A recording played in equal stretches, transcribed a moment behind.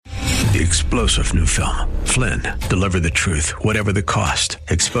The explosive new film, Flynn, deliver the truth, whatever the cost.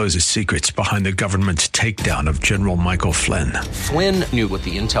 Exposes secrets behind the government's takedown of General Michael Flynn. Flynn knew what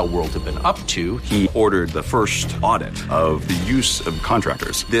the intel world had been up to. He ordered the first audit of the use of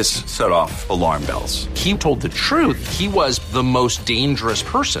contractors. This set off alarm bells. He told the truth. He was the most dangerous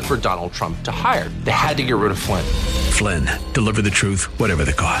person for Donald Trump to hire. They had to get rid of Flynn. Flynn, deliver the truth, whatever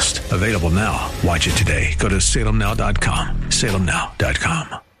the cost. Available now. Watch it today. Go to salemnow.com.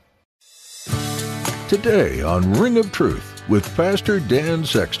 salemnow.com. Today on Ring of Truth with Pastor Dan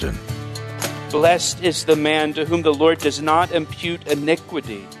Sexton. Blessed is the man to whom the Lord does not impute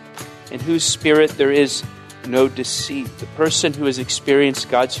iniquity, in whose spirit there is no deceit. The person who has experienced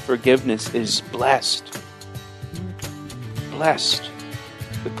God's forgiveness is blessed. Blessed.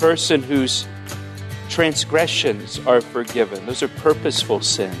 The person whose transgressions are forgiven. Those are purposeful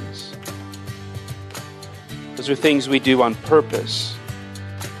sins. Those are things we do on purpose.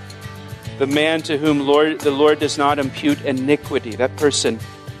 The man to whom the Lord does not impute iniquity, that person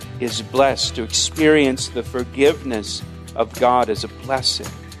is blessed. To experience the forgiveness of God is a blessing.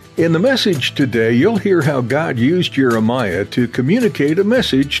 In the message today, you'll hear how God used Jeremiah to communicate a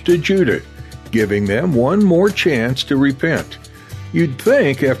message to Judah, giving them one more chance to repent. You'd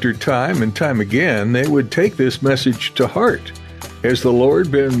think after time and time again they would take this message to heart. Has the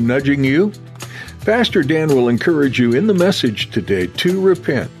Lord been nudging you? Pastor Dan will encourage you in the message today to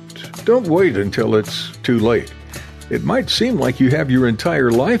repent. Don't wait until it's too late. It might seem like you have your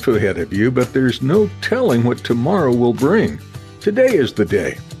entire life ahead of you, but there's no telling what tomorrow will bring. Today is the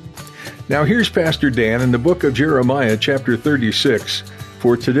day. Now here's Pastor Dan in the book of Jeremiah, chapter 36,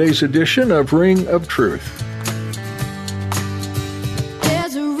 for today's edition of Ring of Truth.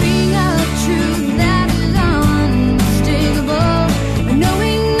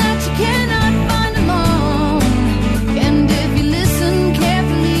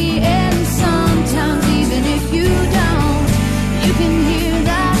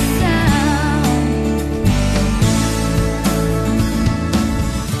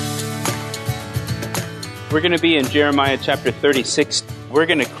 We're going to be in Jeremiah chapter 36. We're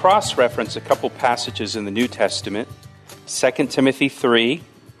going to cross-reference a couple passages in the New Testament. 2 Timothy 3,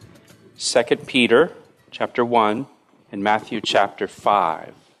 2 Peter chapter 1, and Matthew chapter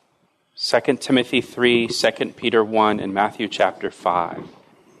 5. 2 Timothy 3, 2 Peter 1, and Matthew chapter 5.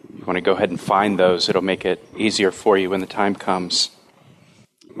 If you want to go ahead and find those, it'll make it easier for you when the time comes.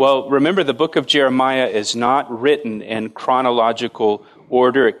 Well, remember the book of Jeremiah is not written in chronological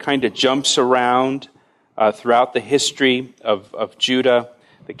order. It kind of jumps around throughout the history of Judah,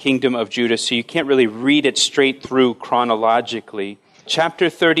 the kingdom of Judah, so you can't really read it straight through chronologically. Chapter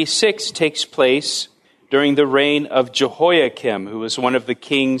 36 takes place during the reign of Jehoiakim, who was one of the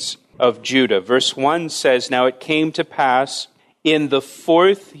kings of Judah. Verse 1 says, "Now it came to pass in the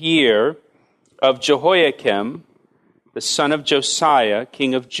 4th year of Jehoiakim, the son of Josiah,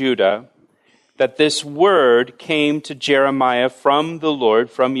 king of Judah, that this word came to Jeremiah from the Lord,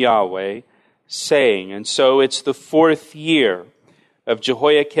 from Yahweh, saying," and so it's the 4th year of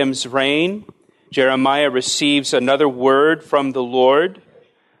Jehoiakim's reign. Jeremiah receives another word from the Lord.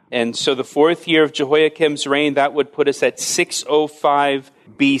 And so the 4th year of Jehoiakim's reign, that would put us at 605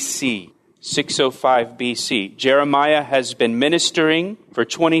 BC. 605 BC. Jeremiah has been ministering for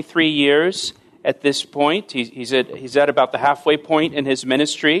 23 years at this point. He's at about the halfway point in his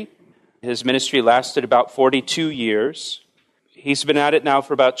ministry. His ministry lasted about 42 years. He's been at it now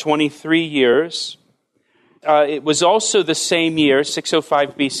for about 23 years. It was also the same year,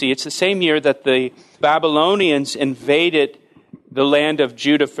 605 BC, it's the same year that the Babylonians invaded the land of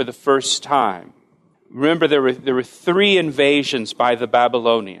Judah for the first time. Remember, there were 3 invasions by the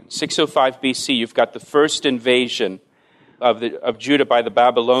Babylonians. 605 BC, you've got the first invasion of Judah by the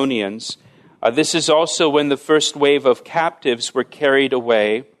Babylonians. This is also when the first wave of captives were carried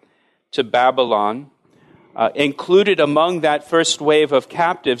away to Babylon. Included among that first wave of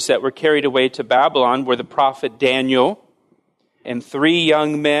captives that were carried away to Babylon were the prophet Daniel and 3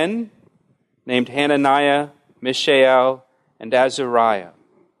 young men named Hananiah, Mishael, and Azariah,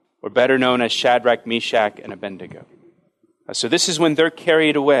 or better known as Shadrach, Meshach, and Abednego. So this is when they're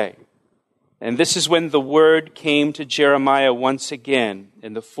carried away. And this is when the word came to Jeremiah once again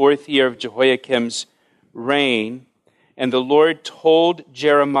in the 4th year of Jehoiakim's reign. And the Lord told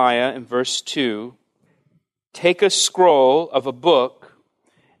Jeremiah in verse 2, "Take a scroll of a book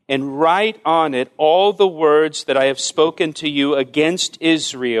and write on it all the words that I have spoken to you against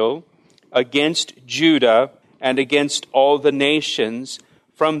Israel, against Judah, and against all the nations,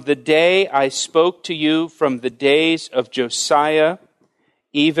 from the day I spoke to you, from the days of Josiah,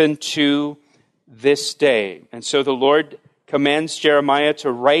 even to this day." And so the Lord commands Jeremiah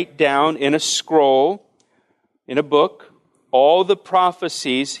to write down in a scroll, in a book, all the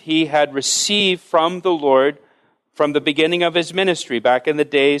prophecies he had received from the Lord from the beginning of his ministry, back in the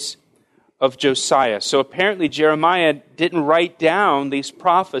days of Josiah. So apparently Jeremiah didn't write down these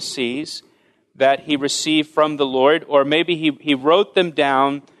prophecies that he received from the Lord, or maybe he wrote them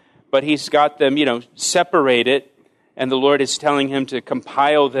down, but he's got them, separated, and the Lord is telling him to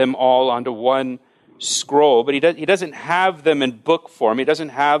compile them all onto one scroll. But he doesn't have them in book form. He doesn't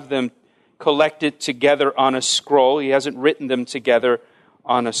have them collected together on a scroll. He hasn't written them together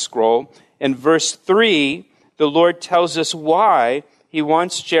on a scroll. In verse 3, the Lord tells us why he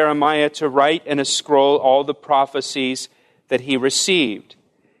wants Jeremiah to write in a scroll all the prophecies that he received.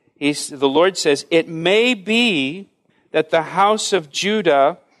 The Lord says, "It may be that the house of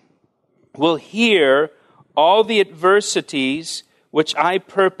Judah will hear all the adversities which I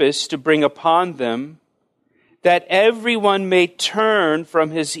purpose to bring upon them, that everyone may turn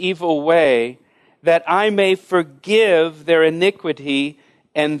from his evil way, that I may forgive their iniquity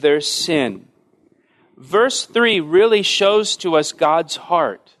and their sin." Verse 3 really shows to us God's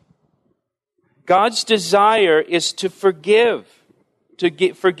heart. God's desire is to forgive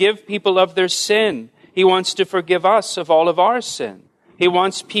people of their sin. He wants to forgive us of all of our sin. He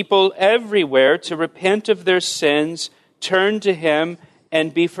wants people everywhere to repent of their sins, turn to Him,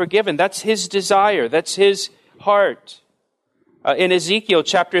 and be forgiven. That's His desire. That's His heart. In Ezekiel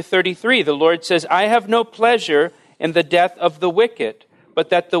chapter 33, the Lord says, "I have no pleasure in the death of the wicked, but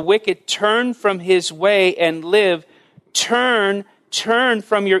that the wicked turn from his way and live. Turn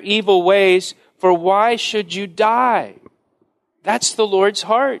from your evil ways, for why should you die?" That's the Lord's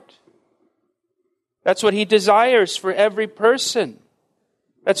heart. That's what He desires for every person.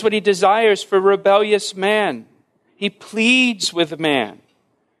 That's what He desires for rebellious man. He pleads with man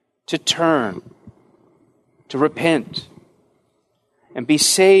to turn, to repent, and be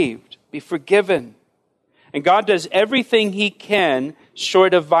saved, be forgiven. And God does everything He can,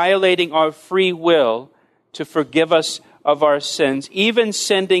 short of violating our free will, to forgive us of our sins, even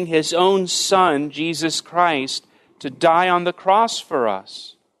sending His own Son, Jesus Christ, to die on the cross for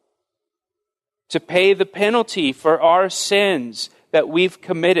us, to pay the penalty for our sins that we've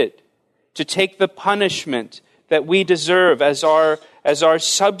committed, to take the punishment that we deserve as our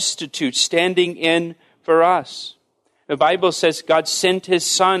substitute standing in for us. The Bible says God sent His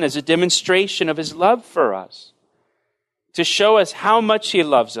Son as a demonstration of His love for us, to show us how much He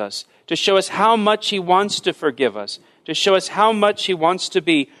loves us, to show us how much He wants to forgive us, to show us how much He wants to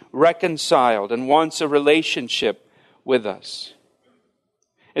be reconciled and wants a relationship with us.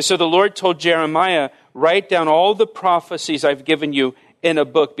 And so the Lord told Jeremiah, "Write down all the prophecies I've given you in a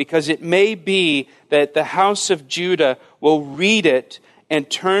book, because it may be that the house of Judah will read it and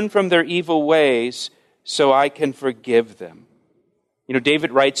turn from their evil ways, so I can forgive them."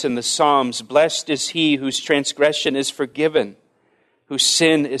 David writes in the Psalms, "Blessed is he whose transgression is forgiven, whose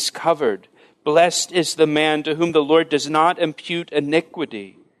sin is covered. Blessed is the man to whom the Lord does not impute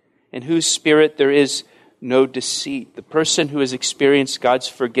iniquity, in whose spirit there is no deceit." The person who has experienced God's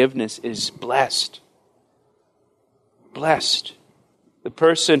forgiveness is blessed. Blessed. The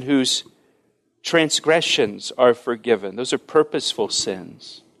person whose transgressions are forgiven. Those are purposeful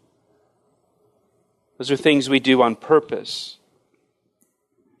sins. Those are things we do on purpose.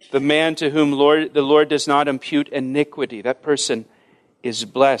 The man to whom the Lord does not impute iniquity, that person is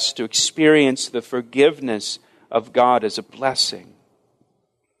blessed. To experience the forgiveness of God is a blessing.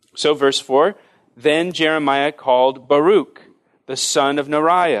 So verse 4, "Then Jeremiah called Baruch, the son of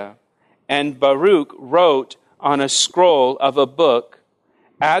Neriah, and Baruch wrote on a scroll of a book,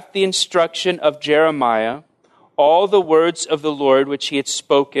 at the instruction of Jeremiah, all the words of the Lord which He had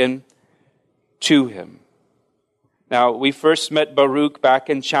spoken to him." Now, we first met Baruch back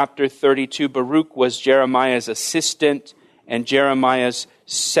in chapter 32. Baruch was Jeremiah's assistant and Jeremiah's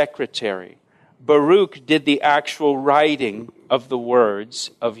secretary. Baruch did the actual writing of the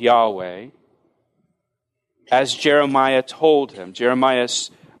words of Yahweh, as Jeremiah told him. Jeremiah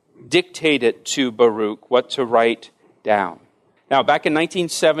dictated to Baruch what to write down. Now, back in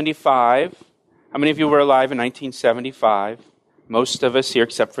 1975, how many of you were alive in 1975? Most of us here,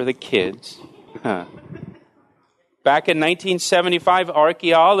 except for the kids. Back in 1975,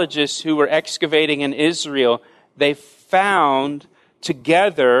 archaeologists who were excavating in Israel, they found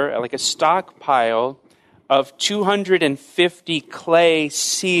together, like a stockpile, of 250 clay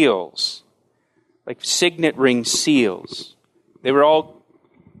seals, like signet ring seals. They were all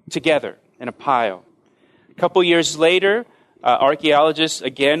together in a pile. A couple years later, archaeologists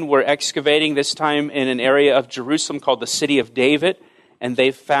again were excavating, this time in an area of Jerusalem called the City of David, and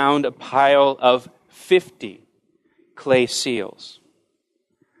they found a pile of 50 clay seals.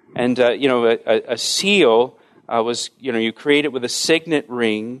 And, a seal was, you create it with a signet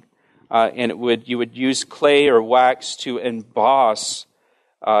ring, and you would use clay or wax to emboss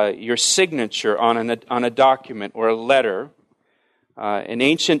your signature on a document or a letter. In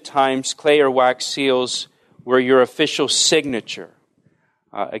ancient times, clay or wax seals were your official signature.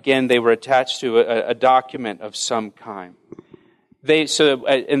 Again, they were attached to a document of some kind.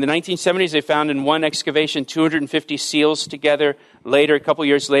 In the 1970s, they found in one excavation 250 seals together. Later, a couple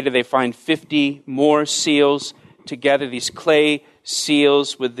years later, they find 50 more seals together, these clay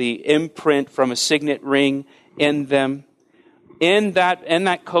seals with the imprint from a signet ring in them. In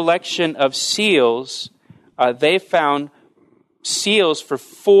that collection of seals, they found seals for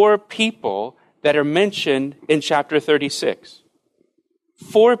 4 people that are mentioned in chapter 36.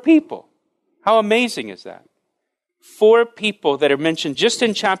 4 people. How amazing is that? 4 people that are mentioned just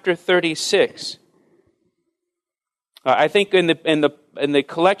in chapter 36. I think in the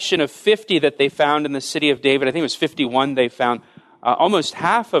collection of 50 that they found in the city of David, I think it was 51 they found, almost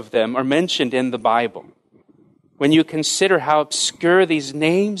half of them are mentioned in the Bible. When you consider how obscure these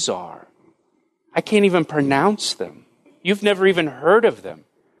names are, I can't even pronounce them. You've never even heard of them,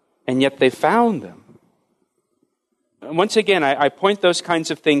 and yet they found them. Once again, I point those kinds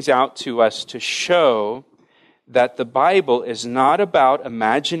of things out to us to show that the Bible is not about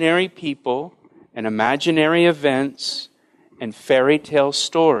imaginary people and imaginary events and fairy tale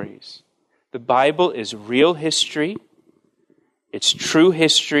stories. The Bible is real history. It's true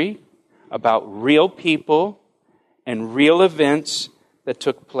history about real people and real events that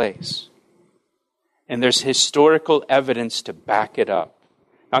took place. And there's historical evidence to back it up.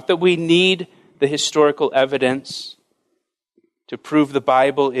 Not that we need the historical evidence to prove the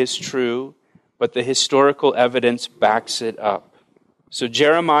Bible is true, but the historical evidence backs it up. So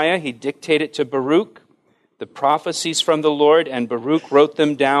Jeremiah, he dictated to Baruch the prophecies from the Lord, and Baruch wrote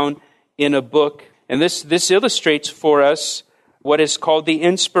them down in a book. And this illustrates for us what is called the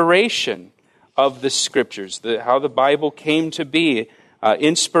inspiration of the Scriptures, how the Bible came to be.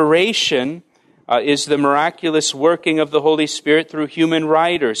 Inspiration is the miraculous working of the Holy Spirit through human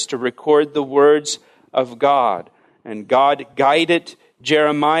writers to record the words of God. And God guided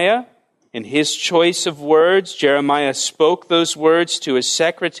Jeremiah in his choice of words. Jeremiah spoke those words to his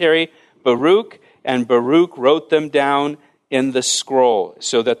secretary, Baruch, and Baruch wrote them down in the scroll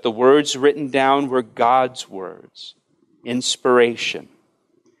so that the words written down were God's words. Inspiration.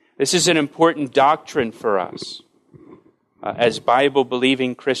 This is an important doctrine for us as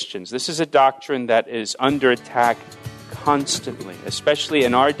Bible-believing Christians. This is a doctrine that is under attack constantly, especially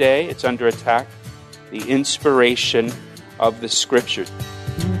in our day. It's under attack. The inspiration of the Scriptures.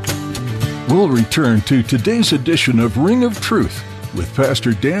 We'll return to today's edition of Ring of Truth with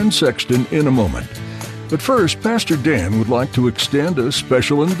Pastor Dan Sexton in a moment. But first, Pastor Dan would like to extend a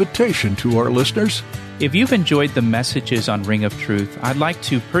special invitation to our listeners. If you've enjoyed the messages on Ring of Truth, I'd like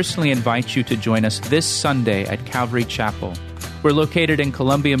to personally invite you to join us this Sunday at Calvary Chapel. We're located in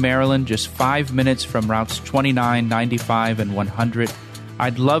Columbia, Maryland, just 5 minutes from routes 29, 95, and 100.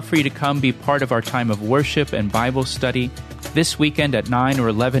 I'd love for you to come be part of our time of worship and Bible study this weekend at 9 or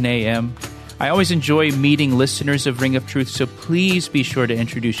 11 a.m. I always enjoy meeting listeners of Ring of Truth, so please be sure to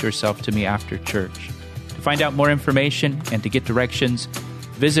introduce yourself to me after church. To find out more information and to get directions,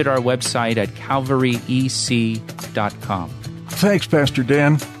 visit our website at calvaryec.com. Thanks, Pastor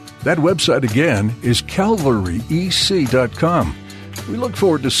Dan. That website again is calvaryec.com. We look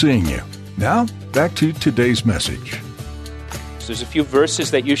forward to seeing you. Now, back to today's message. So there's a few verses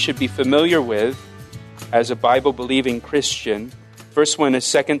that you should be familiar with as a Bible-believing Christian. First one is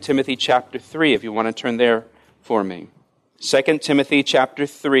 2 Timothy chapter 3, if you want to turn there for me. 2 Timothy chapter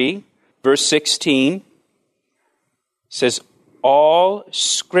 3, verse 16 says, all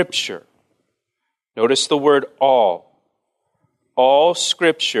Scripture. Notice the word all. All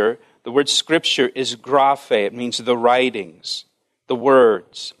Scripture. The word Scripture is graphe. It means the writings, the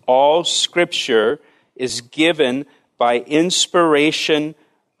words. All Scripture is given by inspiration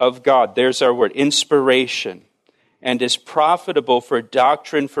of God. There's our word, inspiration. And is profitable for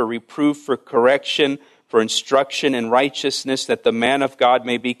doctrine, for reproof, for correction, for instruction in righteousness, that the man of God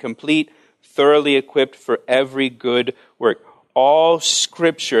may be complete, thoroughly equipped for every good work. All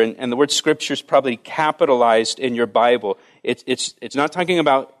Scripture, and the word Scripture is probably capitalized in your Bible. It's not talking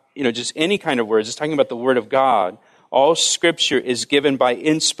about just any kind of words. It's talking about the Word of God. All Scripture is given by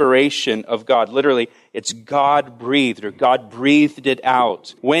inspiration of God. Literally, it's God-breathed, or God breathed it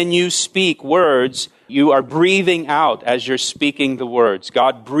out. When you speak words, you are breathing out as you're speaking the words.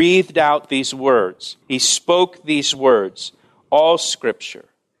 God breathed out these words. He spoke these words. All Scripture.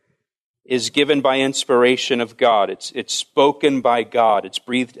 is given by inspiration of God. It's spoken by God. It's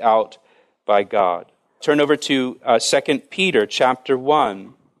breathed out by God. Turn over to 2 Peter chapter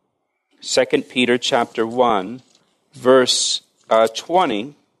 1. 2 Peter chapter 1, verse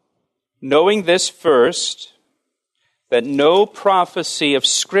 20. Knowing this first, that no prophecy of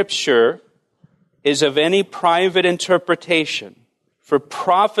Scripture is of any private interpretation, for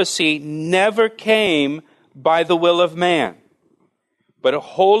prophecy never came by the will of man, but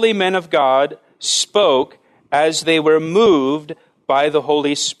holy men of God spoke as they were moved by the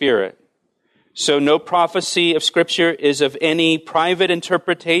Holy Spirit. So no prophecy of Scripture is of any private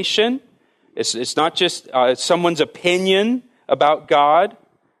interpretation. It's not just someone's opinion about God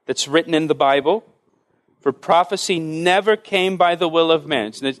that's written in the Bible. For prophecy never came by the will of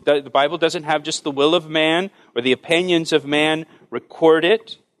man. The Bible doesn't have just the will of man or the opinions of man record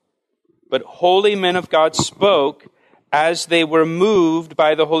it, but holy men of God spoke as they were moved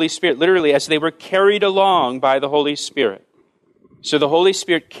by the Holy Spirit, literally as they were carried along by the Holy Spirit. So the Holy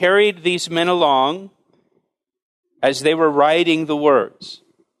Spirit carried these men along as they were writing the words.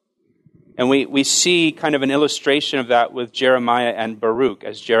 And we see kind of an illustration of that with Jeremiah and Baruch,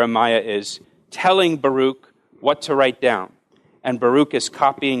 as Jeremiah is telling Baruch what to write down, and Baruch is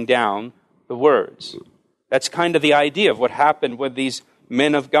copying down the words. That's kind of the idea of what happened with these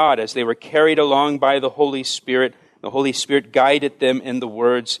men of God as they were carried along by the Holy Spirit. The Holy Spirit guided them in the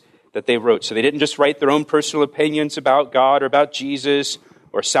words that they wrote. So they didn't just write their own personal opinions about God or about Jesus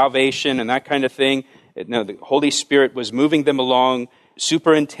or salvation and that kind of thing. No, the Holy Spirit was moving them along,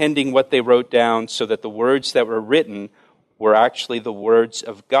 superintending what they wrote down so that the words that were written were actually the words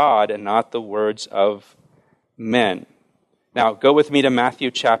of God and not the words of men. Now, go with me to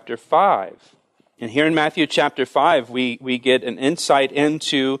Matthew chapter 5. And here in Matthew chapter 5, we get an insight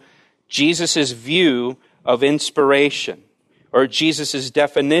into Jesus' view of inspiration, or Jesus'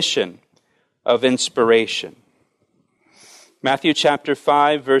 definition of inspiration. Matthew chapter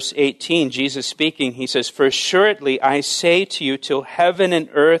 5, verse 18, Jesus speaking, he says, "For assuredly I say to you, till heaven and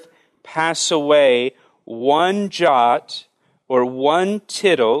earth pass away, one jot or one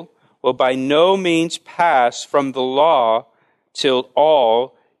tittle will by no means pass from the law till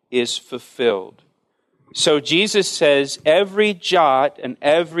all is fulfilled." So Jesus says every jot and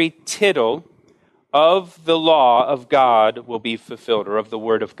every tittle of the law of God will be fulfilled, or of the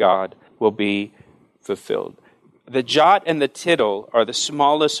word of God will be fulfilled. The jot and the tittle are the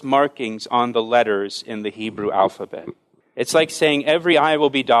smallest markings on the letters in the Hebrew alphabet. It's like saying every I will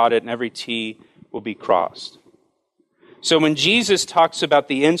be dotted and every T will be crossed. So when Jesus talks about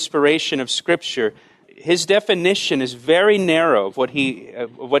the inspiration of Scripture, his definition is very narrow of what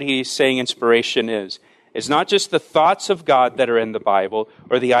he's saying inspiration is. It's not just the thoughts of God that are in the Bible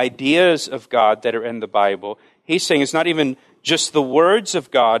or the ideas of God that are in the Bible. He's saying it's not even just the words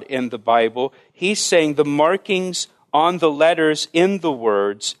of God in the Bible. He's saying the markings on the letters in the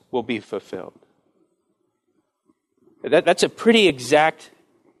words will be fulfilled. That's a pretty exact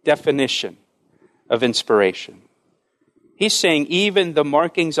definition of inspiration. He's saying even the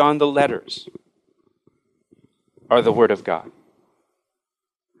markings on the letters are the Word of God.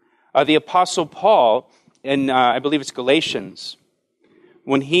 The Apostle Paul, in I believe it's Galatians,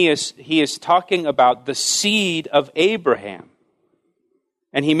 when he is talking about the seed of Abraham,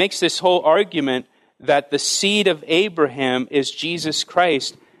 and he makes this whole argument that the seed of Abraham is Jesus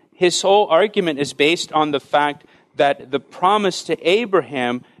Christ. His whole argument is based on the fact that the promise to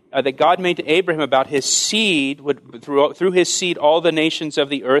Abraham, that God made to Abraham about his seed, through his seed all the nations of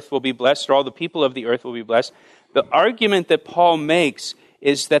the earth will be blessed, or all the people of the earth will be blessed. The argument that Paul makes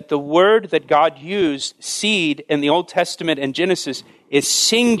is that the word that God used, seed, in the Old Testament and Genesis, is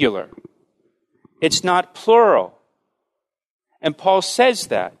singular. It's not plural. And Paul says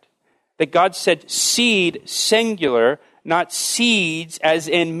that God said seed, singular, not seeds as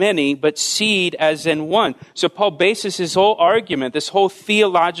in many, but seed as in one. So Paul bases his whole argument, this whole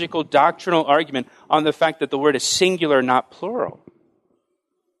theological, doctrinal argument, on the fact that the word is singular, not plural.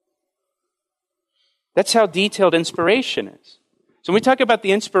 That's how detailed inspiration is. So when we talk about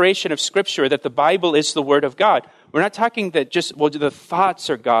the inspiration of Scripture, that the Bible is the Word of God, we're not talking that just, the thoughts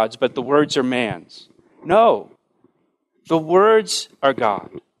are God's, but the words are man's. No. The words are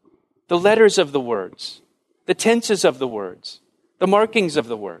God. The letters of the words, the tenses of the words, the markings of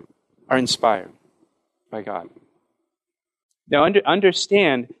the word are inspired by God. Now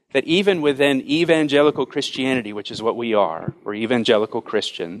understand that even within evangelical Christianity, which is what we are, we're evangelical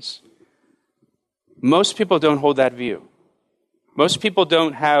Christians, most people don't hold that view. Most people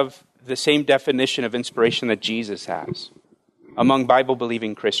don't have the same definition of inspiration that Jesus has among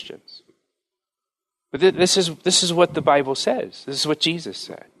Bible-believing Christians. But this is what the Bible says. This is what Jesus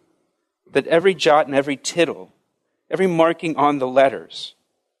said. that every jot and every tittle, every marking on the letters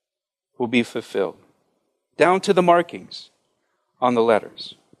will be fulfilled, down to the markings on the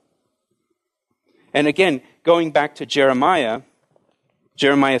letters. And again, going back to Jeremiah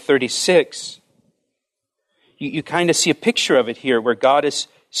 36, you kind of see a picture of it here where God is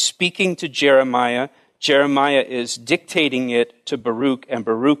speaking to Jeremiah. Jeremiah is dictating it to Baruch, and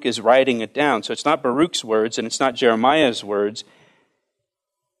Baruch is writing it down. So it's not Baruch's words, and it's not Jeremiah's words.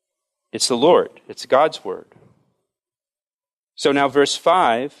 It's the Lord. It's God's word. So now verse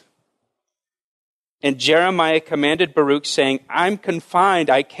 5, and Jeremiah commanded Baruch, saying, I'm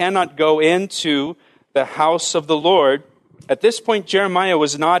confined, I cannot go into the house of the Lord. At this point, Jeremiah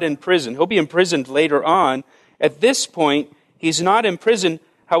was not in prison. He'll be imprisoned later on. At this point, he's not in prison.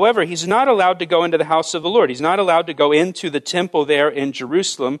 However, he's not allowed to go into the house of the Lord. He's not allowed to go into the temple there in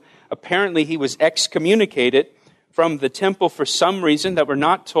Jerusalem. Apparently, he was excommunicated from the temple for some reason that we're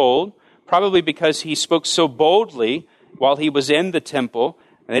not told, probably because he spoke so boldly while he was in the temple,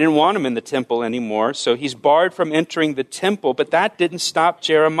 and they didn't want him in the temple anymore, so he's barred from entering the temple, but that didn't stop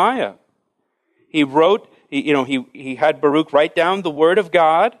Jeremiah. He had Baruch write down the word of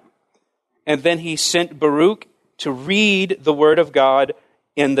God, and then he sent Baruch to read the word of God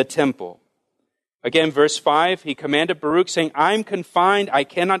in the temple. Again, verse 5, he commanded Baruch, saying, I'm confined, I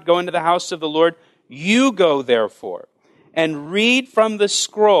cannot go into the house of the Lord. You go, therefore, and read from the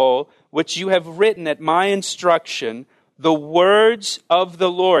scroll which you have written at my instruction, the words of the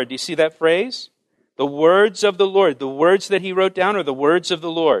Lord. Do you see that phrase? The words of the Lord. The words that he wrote down are the words of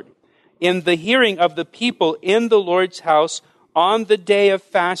the Lord. In the hearing of the people in the Lord's house on the day of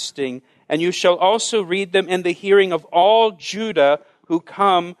fasting, and you shall also read them in the hearing of all Judah who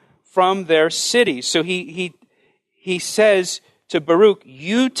come from their cities. So he says to Baruch,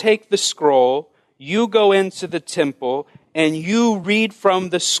 you take the scroll, you go into the temple, and you read from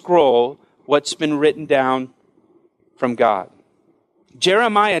the scroll what's been written down from God.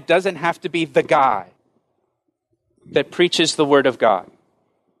 Jeremiah doesn't have to be the guy that preaches the word of God.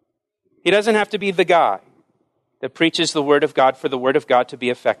 He doesn't have to be the guy that preaches the word of God for the word of God to be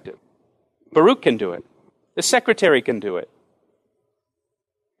effective. Baruch can do it. The secretary can do it.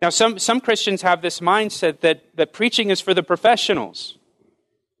 Now, some Christians have this mindset that preaching is for the professionals,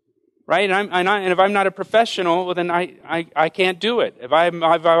 right? And if I'm not a professional, well, then I can't do it. If I'm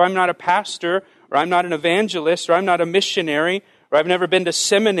not a pastor, or I'm not an evangelist, or I'm not a missionary, or I've never been to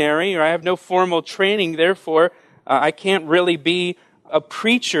seminary, or I have no formal training, therefore, I can't really be a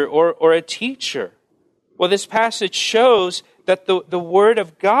preacher or a teacher. Well, this passage shows that the Word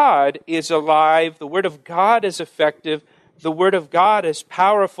of God is alive, the Word of God is effective, the Word of God is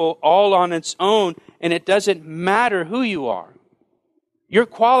powerful all on its own, and it doesn't matter who you are. You're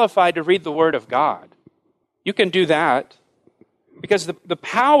qualified to read the Word of God. You can do that because the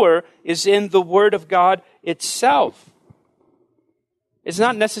power is in the Word of God itself. It's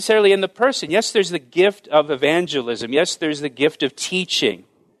not necessarily in the person. Yes, there's the gift of evangelism. Yes, there's the gift of teaching.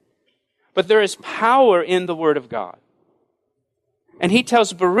 But there is power in the Word of God. And he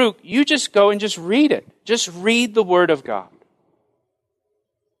tells Baruch, you just go and just read it. Just read the Word of God.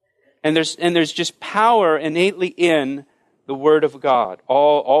 And there's just power innately in the Word of God,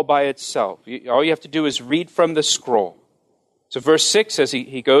 all by itself. All you have to do is read from the scroll. So verse 6 says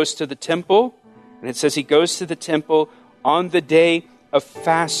he goes to the temple, and it says he goes to the temple on the day of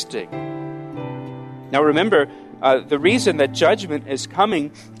fasting. Now remember, the reason that judgment is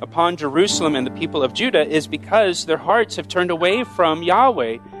coming upon Jerusalem and the people of Judah is because their hearts have turned away from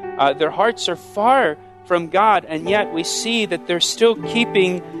Yahweh. Their hearts are far from God, and yet we see that they're still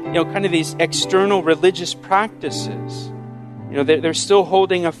keeping, kind of these external religious practices. They're still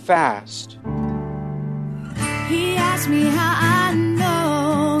holding a fast. He asked me how I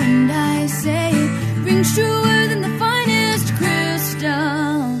know, and I say it rings truer than the finest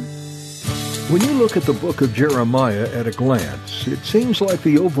crystal. When you look at the book of Jeremiah at a glance, it seems like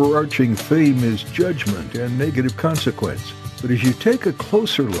the overarching theme is judgment and negative consequence. But as you take a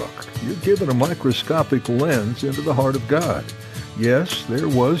closer look, you're given a microscopic lens into the heart of God. Yes, there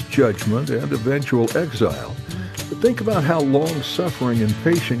was judgment and eventual exile, but think about how long-suffering and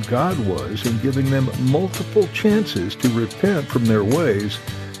patient God was in giving them multiple chances to repent from their ways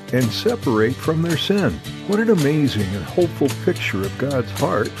and separate from their sin. What an amazing and hopeful picture of God's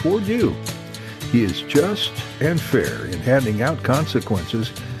heart toward you. He is just and fair in handing out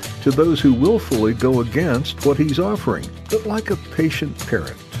consequences to those who willfully go against what He's offering. But like a patient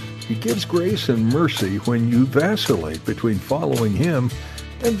parent, He gives grace and mercy when you vacillate between following Him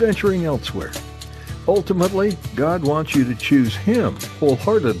and venturing elsewhere. Ultimately, God wants you to choose Him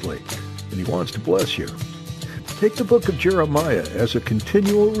wholeheartedly, and He wants to bless you. Take the book of Jeremiah as a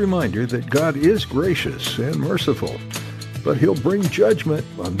continual reminder that God is gracious and merciful, but he'll bring judgment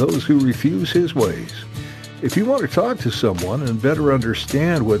on those who refuse his ways. If you want to talk to someone and better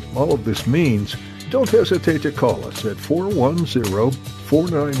understand what all of this means, don't hesitate to call us at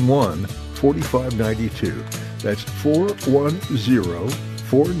 410-491-4592. That's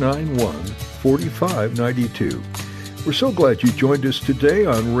 410-491-4592. We're so glad you joined us today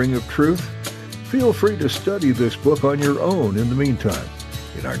on Ring of Truth. Feel free to study this book on your own in the meantime.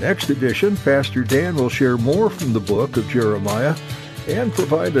 In our next edition, Pastor Dan will share more from the book of Jeremiah and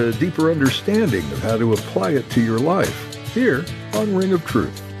provide a deeper understanding of how to apply it to your life here on Ring of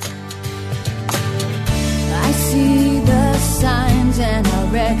Truth. I see the signs and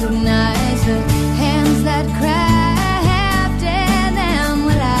I recognize the hands that crafted them.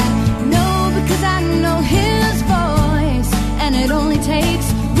 Well, I know because I know his voice, and it only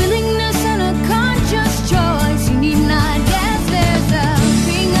takes willingness and a conscious choice. You need not guess, there's a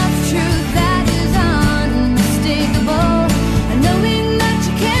ring of truth that is unmistakable, knowing that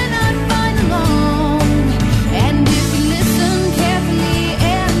you cannot find alone. And if you listen carefully,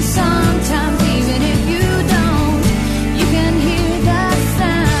 and sometimes even if you don't, you can hear the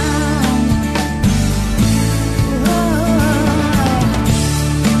sound.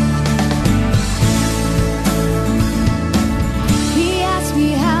 He asked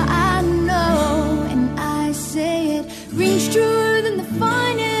me how I know, and I say it rings true.